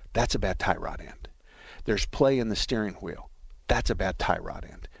 That's a bad tie rod end. There's play in the steering wheel. That's a bad tie rod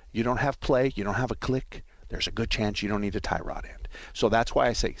end. You don't have play, you don't have a click, there's a good chance you don't need a tie rod end. So that's why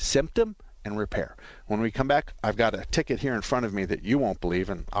I say symptom and repair. When we come back, I've got a ticket here in front of me that you won't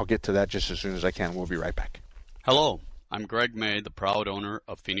believe, and I'll get to that just as soon as I can. We'll be right back. Hello, I'm Greg May, the proud owner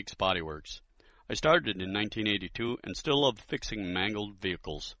of Phoenix Body Works. I started in 1982 and still love fixing mangled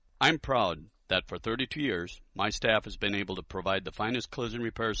vehicles. I'm proud that for 32 years, my staff has been able to provide the finest collision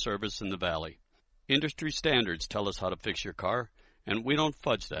repair service in the Valley. Industry standards tell us how to fix your car, and we don't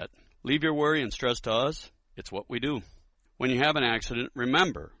fudge that. Leave your worry and stress to us. It's what we do. When you have an accident,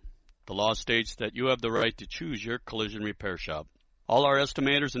 remember, the law states that you have the right to choose your collision repair shop. All our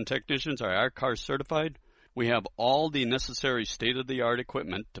estimators and technicians are ICAR certified. We have all the necessary state-of-the-art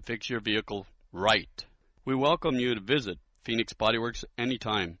equipment to fix your vehicle right. We welcome you to visit Phoenix Body Works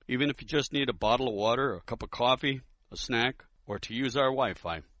anytime, even if you just need a bottle of water, a cup of coffee, a snack, or to use our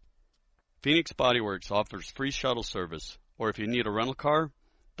Wi-Fi. Phoenix Body Works offers free shuttle service, or if you need a rental car,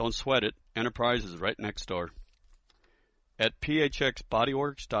 don't sweat it. Enterprise is right next door. At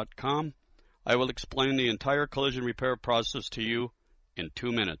phxbodyworks.com, I will explain the entire collision repair process to you in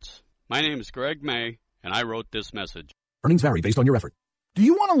 2 minutes. My name is Greg May, and I wrote this message. Earnings vary based on your effort. Do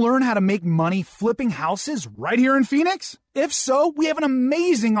you want to learn how to make money flipping houses right here in Phoenix? If so, we have an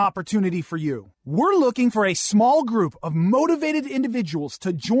amazing opportunity for you. We're looking for a small group of motivated individuals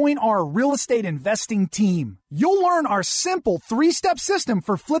to join our real estate investing team. You'll learn our simple 3-step system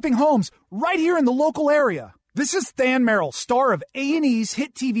for flipping homes right here in the local area. This is Than Merrill, star of A&E's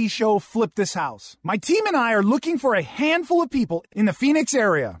hit TV show Flip This House. My team and I are looking for a handful of people in the Phoenix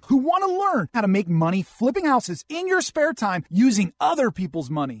area who want to learn how to make money flipping houses in your spare time using other people's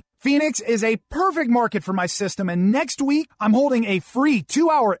money. Phoenix is a perfect market for my system, and next week I'm holding a free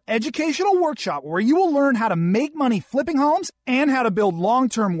 2-hour educational workshop where you will learn how to make money flipping homes and how to build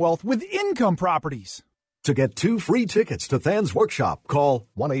long-term wealth with income properties. To get 2 free tickets to Than's workshop, call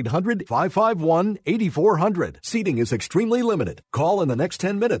 1-800-551-8400. Seating is extremely limited. Call in the next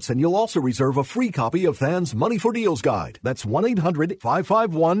 10 minutes and you'll also reserve a free copy of Than's Money for Deals Guide. That's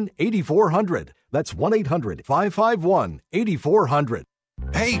 1-800-551-8400. That's 1-800-551-8400.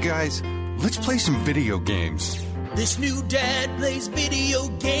 Hey guys, let's play some video games. This new dad plays video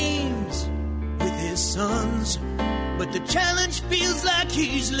games with his sons, but the challenge feels like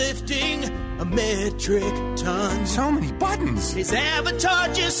he's lifting a metric ton. So many buttons. His avatar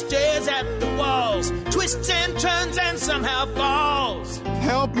just stares at the walls, twists and turns and somehow falls.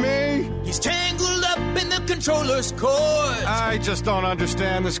 Help me! He's tangled up in the controller's cords. I just don't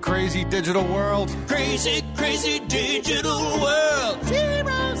understand this crazy digital world. Crazy, crazy digital world.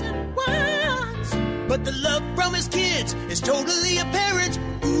 Zeros and ones. But the love from his kids is totally apparent.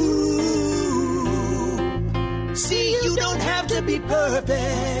 Ooh. See, you don't have to be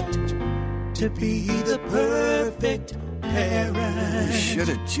perfect to be the perfect parent. You should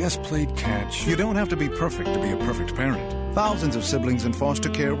have just played catch. You don't have to be perfect to be a perfect parent. Thousands of siblings in foster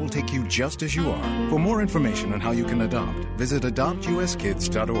care will take you just as you are. For more information on how you can adopt, visit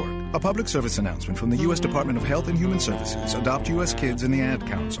adoptuskids.org. A public service announcement from the U.S. Department of Health and Human Services, Adopt U.S. Kids, and the Ad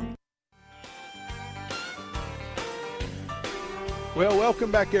Council. Well,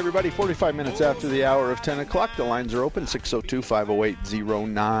 welcome back, everybody. 45 minutes after the hour of 10 o'clock. The lines are open,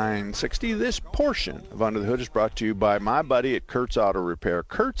 602-508-0960. This portion of Under the Hood is brought to you by my buddy at Kurtz Auto Repair.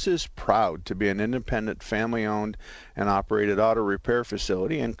 Kurtz is proud to be an independent, family-owned and operated auto repair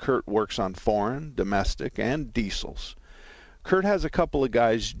facility, and Kurt works on foreign, domestic, and diesels. Kurt has a couple of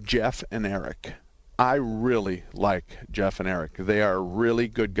guys, Jeff and Eric. I really like Jeff and Eric. They are really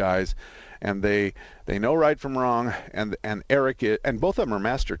good guys. And they know right from wrong, and Eric is, and both of them are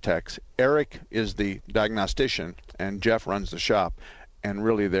master techs. Eric is the diagnostician, and Jeff runs the shop, and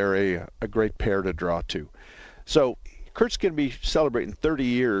really they're a great pair to draw to. So Kurt's going to be celebrating 30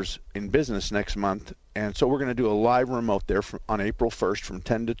 years in business next month, and so we're going to do a live remote there on April 1st from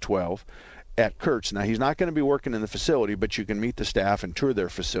 10 to 12 at Kurt's. Now, he's not going to be working in the facility, but you can meet the staff and tour their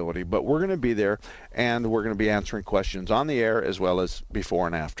facility. But we're going to be there, and we're going to be answering questions on the air as well as before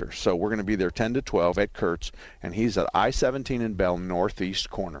and after. So we're going to be there 10 to 12 at Kurt's, and he's at I-17 and Bell northeast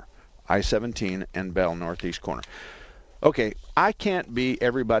corner. I-17 and Bell northeast corner. Okay, I can't be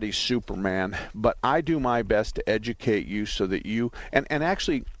everybody's Superman, but I do my best to educate you so that you, and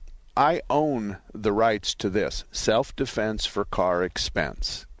actually, I own the rights to this, self-defense for car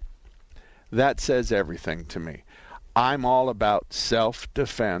expense. That says everything to me. I'm all about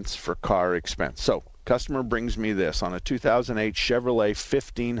self-defense for car expense. So, customer brings me this on a 2008 Chevrolet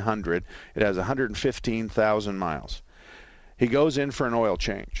 1500. It has 115,000 miles. He goes in for an oil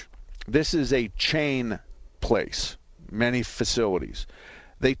change. This is a chain place, many facilities.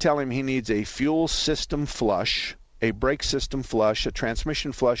 They tell him he needs a fuel system flush, a brake system flush, a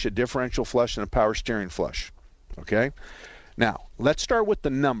transmission flush, a differential flush, and a power steering flush. Okay? Now, let's start with the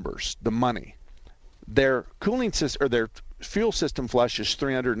numbers, the money. Their cooling system, or their fuel system flush is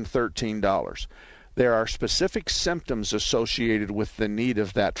 $313. There are specific symptoms associated with the need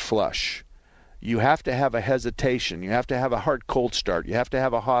of that flush. You have to have a hesitation. You have to have a hard cold start. You have to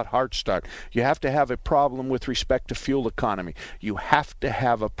have a hot hard start. You have to have a problem with respect to fuel economy. You have to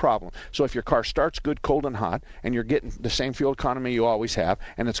have a problem. So if your car starts good, cold, and hot, and you're getting the same fuel economy you always have,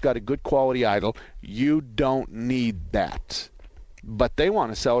 and it's got a good quality idle, you don't need that. But they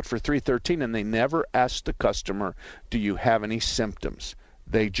want to sell it for $313, and they never ask the customer, do you have any symptoms?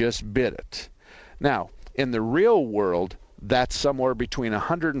 They just bid it. Now, in the real world, that's somewhere between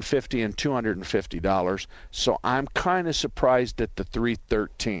 $150 and $250, so I'm kind of surprised at the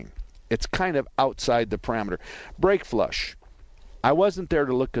 $313. It's kind of outside the parameter. Brake flush. I wasn't there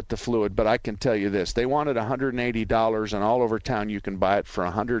to look at the fluid, but I can tell you this. They wanted $180, and all over town you can buy it for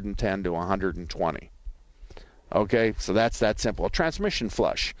 $110 to $120. Okay, so that's that simple. A transmission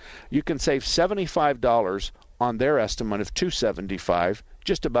flush. You can save $75 on their estimate of $275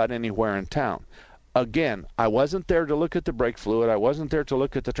 just about anywhere in town. Again, I wasn't there to look at the brake fluid. I wasn't there to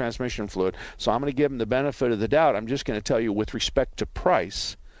look at the transmission fluid. So I'm going to give them the benefit of the doubt. I'm just going to tell you with respect to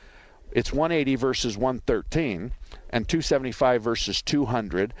price, it's 180 versus 113 and 275 versus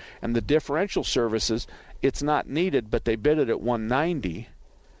 200. And the differential services, it's not needed, but they bid it at 190.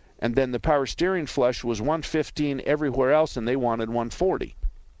 And then the power steering flush was 115 everywhere else, and they wanted 140.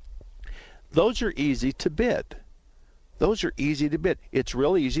 Those are easy to bid. Those are easy to bid. It's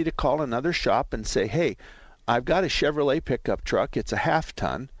really easy to call another shop and say, hey, I've got a Chevrolet pickup truck. It's a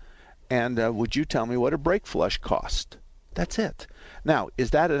half-ton. And would you tell me what a brake flush cost? That's it. Now,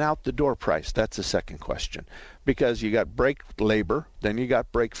 is that an out-the-door price? That's the second question. Because you got brake labor, then you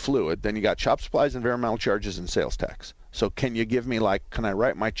got brake fluid, then you got shop supplies, environmental charges, and sales tax. So can you give me, can I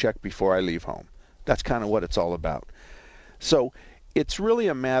write my check before I leave home? That's kind of what it's all about. So it's really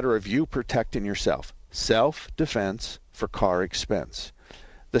a matter of you protecting yourself. Self-defense for car expense.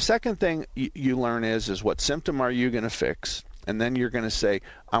 The second thing you learn is what symptom are you going to fix? And then you're going to say,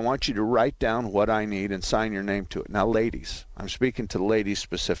 I want you to write down what I need and sign your name to it. Now, ladies, I'm speaking to the ladies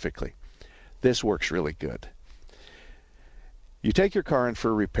specifically. This works really good. You take your car in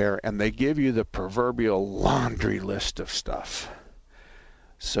for a repair, and they give you the proverbial laundry list of stuff.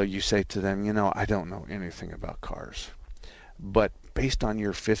 So you say to them, I don't know anything about cars. But based on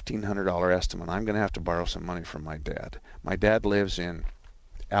your $1,500 estimate, I'm going to have to borrow some money from my dad. My dad lives in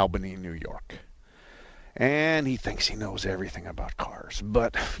Albany, New York. And he thinks he knows everything about cars.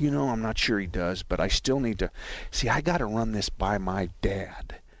 But, I'm not sure he does. But I still need to... See, I got to run this by my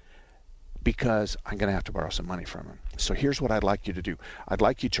dad because I'm going to have to borrow some money from him. So here's what I'd like you to do. I'd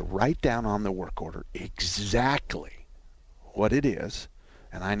like you to write down on the work order exactly what it is.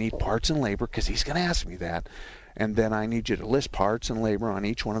 And I need parts and labor because he's going to ask me that. And then I need you to list parts and labor on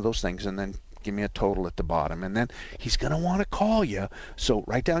each one of those things and then give me a total at the bottom. And then he's going to want to call you. So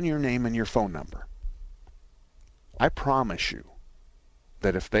write down your name and your phone number. I promise you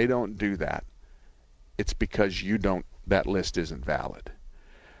that if they don't do that, it's because that list isn't valid.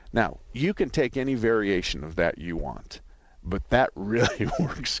 Now, you can take any variation of that you want, but that really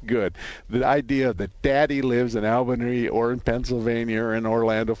works good. The idea that Daddy lives in Albany or in Pennsylvania or in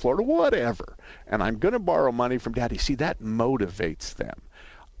Orlando, Florida, whatever, and I'm going to borrow money from Daddy. See, that motivates them.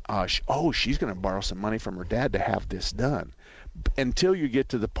 She's going to borrow some money from her dad to have this done. Until you get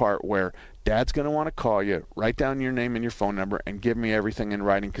to the part where Dad's going to want to call you, write down your name and your phone number, and give me everything in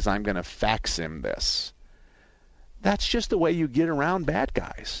writing because I'm going to fax him this. That's just the way you get around bad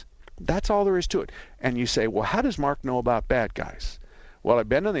guys. That's all there is to it. And you say, well, how does Mark know about bad guys? Well, I've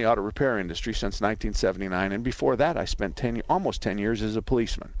been in the auto repair industry since 1979, and before that I spent almost 10 years as a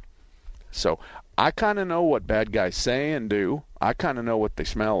policeman. So I kind of know what bad guys say and do. I kind of know what they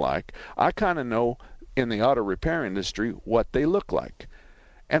smell like. I kind of know in the auto repair industry what they look like.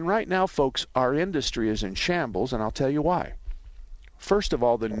 And right now, folks, our industry is in shambles, and I'll tell you why. First of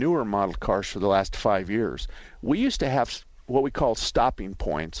all, the newer model cars for the last 5 years, we used to have what we call stopping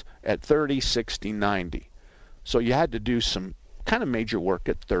points at 30, 60, 90. So you had to do some kind of major work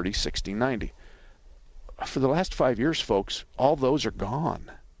at 30, 60, 90. For the last 5 years, folks, all those are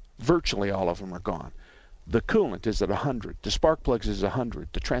gone. Virtually all of them are gone. The coolant is at 100. The spark plugs is 100.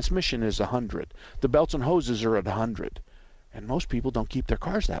 The transmission is 100. The belts and hoses are at 100. And most people don't keep their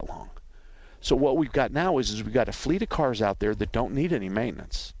cars that long. So what we've got now is we've got a fleet of cars out there that don't need any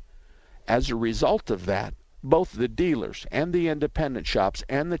maintenance. As a result of that, both the dealers and the independent shops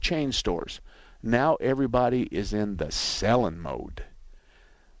and the chain stores, now everybody is in the selling mode.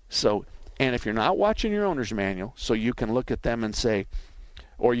 So, and if you're not watching your owner's manual, so you can look at them and say,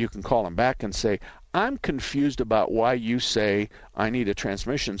 or you can call them back and say, I'm confused about why you say I need a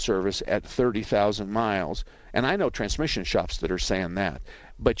transmission service at 30,000 miles. And I know transmission shops that are saying that.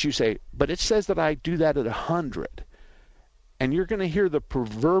 But you say, but it says that I do that at 100. And you're going to hear the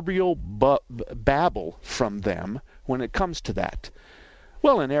proverbial babble from them when it comes to that.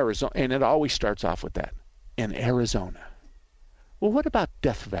 Well, in Arizona, and it always starts off with that, in Arizona. Well, what about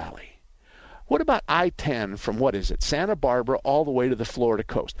Death Valley? What about I-10 from, Santa Barbara all the way to the Florida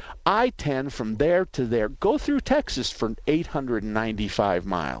coast? I-10 from there to there. Go through Texas for 895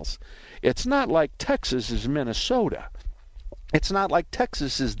 miles. It's not like Texas is Minnesota. It's not like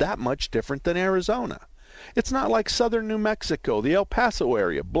Texas is that much different than Arizona. It's not like southern New Mexico, the El Paso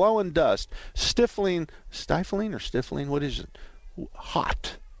area, blowing dust, stifling, what is it?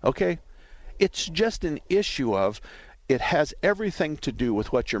 Hot, okay? It's just an issue of it has everything to do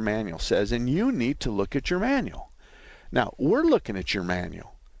with what your manual says, and you need to look at your manual. Now, we're looking at your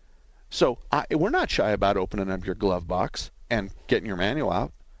manual. So we're not shy about opening up your glove box and getting your manual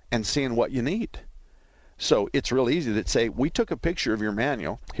out and seeing what you need. So it's real easy to say, we took a picture of your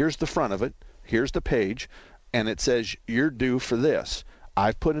manual. Here's the front of it. here's the page, and it says you're due for this.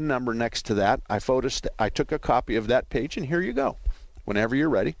 I've put a number next to that. I took a copy of that page, and here you go. Whenever you're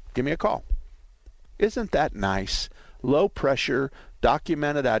ready, give me a call. Isn't that nice? Low pressure,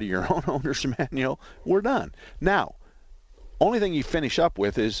 documented out of your own owner's manual. We're done. Now, only thing you finish up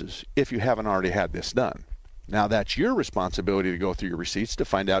with is if you haven't already had this done. Now, that's your responsibility to go through your receipts to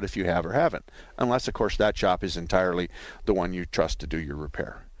find out if you have or haven't, unless, of course, that shop is entirely the one you trust to do your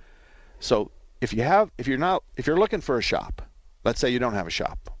repair. So if you're looking for a shop, let's say you don't have a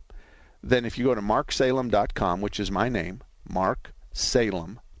shop, then if you go to marksalem.com, which is my name,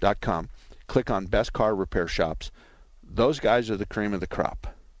 marksalem.com, click on Best Car Repair Shops. Those guys are the cream of the crop.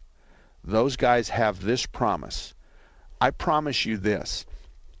 Those guys have this promise. I promise you this.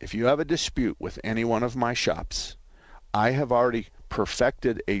 If you have a dispute with any one of my shops, I have already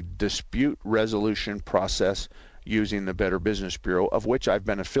perfected a dispute resolution process using the Better Business Bureau, of which I've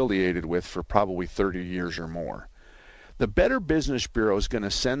been affiliated with for probably 30 years or more. The Better Business Bureau is going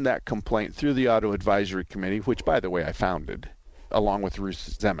to send that complaint through the Auto Advisory Committee, which, by the way, I founded, along with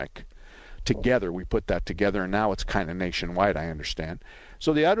Ruth Zemek. Together, we put that together, and now it's kind of nationwide, I understand.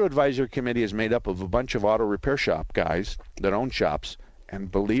 So the Auto Advisory Committee is made up of a bunch of auto repair shop guys that own shops,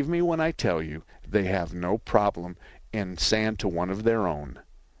 and believe me when I tell you, they have no problem in saying to one of their own,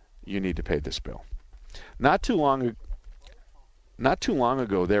 you need to pay this bill. Not too long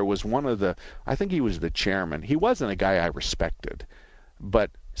ago, there was one of I think he was the chairman. He wasn't a guy I respected,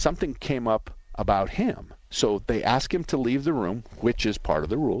 but something came up about him. So they asked him to leave the room, which is part of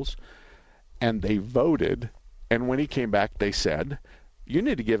the rules, and they voted. And when he came back, they said, you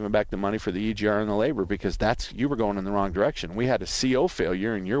need to give him back the money for the EGR and the labor because you were going in the wrong direction. We had a CO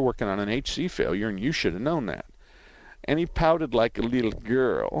failure, and you're working on an HC failure, and you should have known that. And he pouted like a little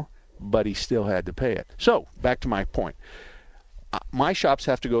girl, but he still had to pay it. So, back to my point. My shops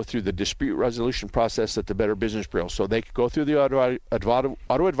have to go through the dispute resolution process at the Better Business Bureau. So they go through the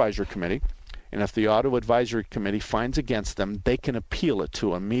Auto Advisory Committee, and if the Auto Advisory Committee finds against them, they can appeal it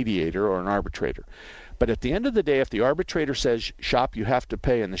to a mediator or an arbitrator. But at the end of the day, if the arbitrator says, shop, you have to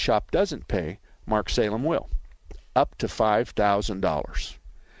pay, and the shop doesn't pay, Mark Salem will, up to $5,000.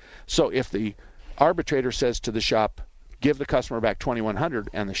 So if the arbitrator says to the shop, give the customer back $2,100,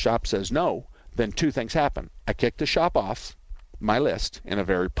 and the shop says no, then two things happen. I kick the shop off my list in a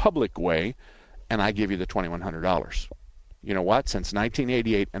very public way, and I give you the $2,100. You know what? Since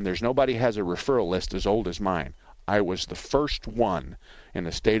 1988, and there's nobody has a referral list as old as mine, I was the first one in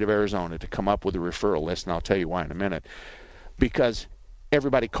the state of Arizona to come up with a referral list, and I'll tell you why in a minute. Because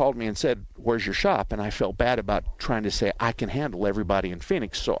everybody called me and said, where's your shop? And I felt bad about trying to say, I can handle everybody in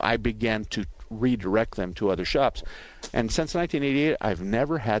Phoenix, so I began to redirect them to other shops. And since 1988, I've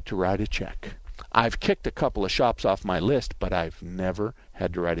never had to write a check. I've kicked a couple of shops off my list, but I've never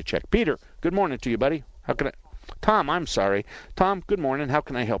had to write a check. Peter, good morning to you, buddy. How can I... Tom, I'm sorry. Tom, good morning. How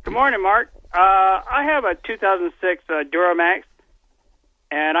can I help you? Good morning, Mark. I have a 2006 Duramax,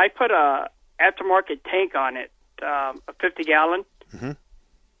 and I put a aftermarket tank on it, a 50-gallon. Mm-hmm.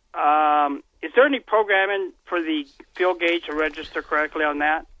 Is there any programming for the fuel gauge to register correctly on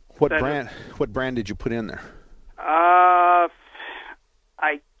that? What brand did you put in there? I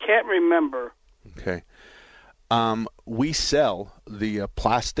can't remember. Okay. We sell the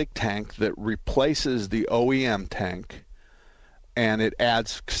plastic tank that replaces the OEM tank, and it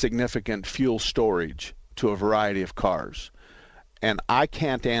adds significant fuel storage to a variety of cars. And I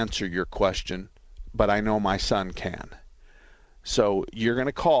can't answer your question, but I know my son can. So you're going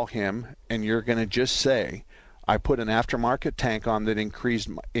to call him, and you're going to just say, I put an aftermarket tank on that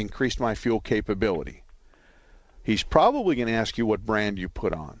increased my fuel capability. He's probably going to ask you what brand you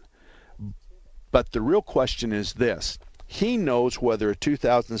put on. But the real question is this. He knows whether a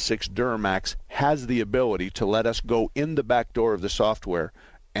 2006 Duramax has the ability to let us go in the back door of the software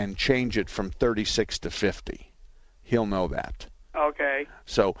and change it from 36 to 50. He'll know that. Okay.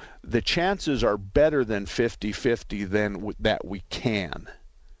 So the chances are better than 50-50 than that we can.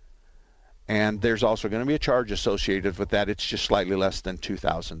 And there's also going to be a charge associated with that. It's just slightly less than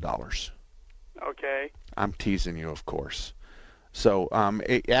 $2,000. Okay. I'm teasing you, of course. So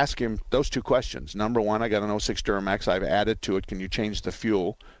ask him those two questions. Number one, I got an 06 Duramax. I've added to it. Can you change the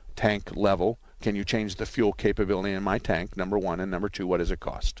fuel tank level? Can you change the fuel capability in my tank? Number one. And number two, what does it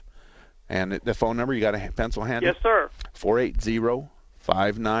cost? And the phone number, you got a pencil handy? Yes, sir.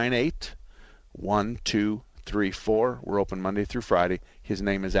 480-598-1234. We're open Monday through Friday. His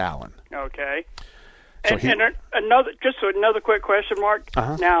name is Alan. Okay. So and another quick question, Mark.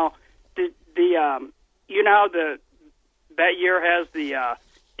 Uh-huh. Now, you know how that year has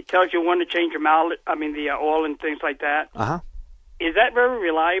it tells you when to change your the oil and things like that. Uh-huh. Is that very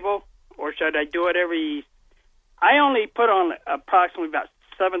reliable? or should I do it every? I only put on approximately about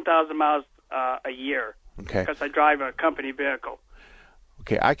 7,000 miles a year. Okay. Because I drive a company vehicle.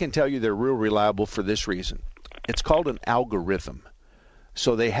 Okay, I can tell you they're real reliable for this reason. It's called an algorithm.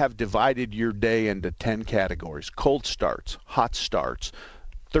 So they have divided your day into 10 categories: cold starts, hot starts,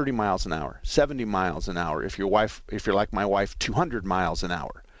 30 miles an hour, 70 miles an hour. If you're like my wife, 200 miles an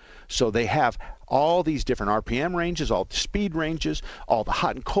hour. So they have all these different RPM ranges, all the speed ranges, all the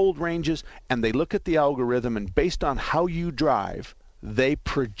hot and cold ranges, and they look at the algorithm, and based on how you drive, they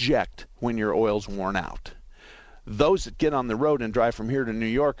project when your oil's worn out. Those that get on the road and drive from here to New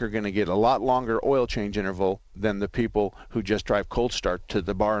York are going to get a lot longer oil change interval than the people who just drive cold start to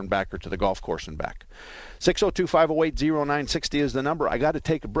the bar and back or to the golf course and back. 602-508-0960 is the number. I got to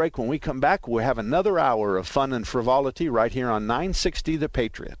take a break. When we come back, we'll have another hour of fun and frivolity right here on 960 The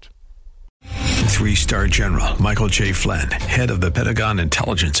Patriot. 3-star General Michael J. Flynn, head of the Pentagon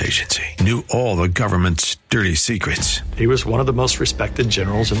Intelligence Agency, knew all the government's dirty secrets. He was one of the most respected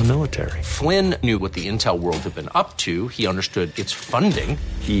generals in the military. Flynn knew what the intel world had been up to. He understood its funding.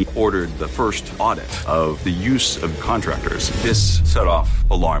 He ordered the first audit of the use of contractors. This set off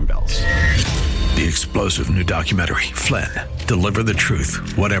alarm bells. The explosive new documentary, Flynn, Deliver the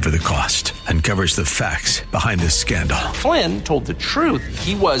Truth, Whatever the Cost, uncovers the facts behind this scandal. Flynn told the truth.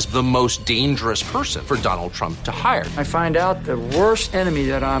 He was the most dangerous person for Donald Trump to hire. I find out the worst enemy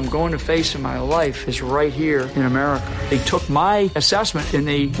that I'm going to face in my life is right here in America. They took my assessment and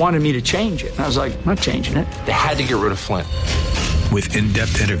they wanted me to change it. And I was like, I'm not changing it. They had to get rid of Flynn. With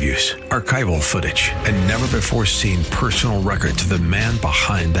in-depth interviews, archival footage, and never-before-seen personal records of the man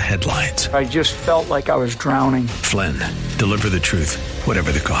behind the headlines. I just felt like I was drowning. Flynn, Deliver the Truth,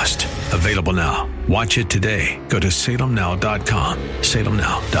 Whatever the Cost. Available now. Watch it today. Go to salemnow.com.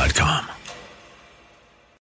 salemnow.com.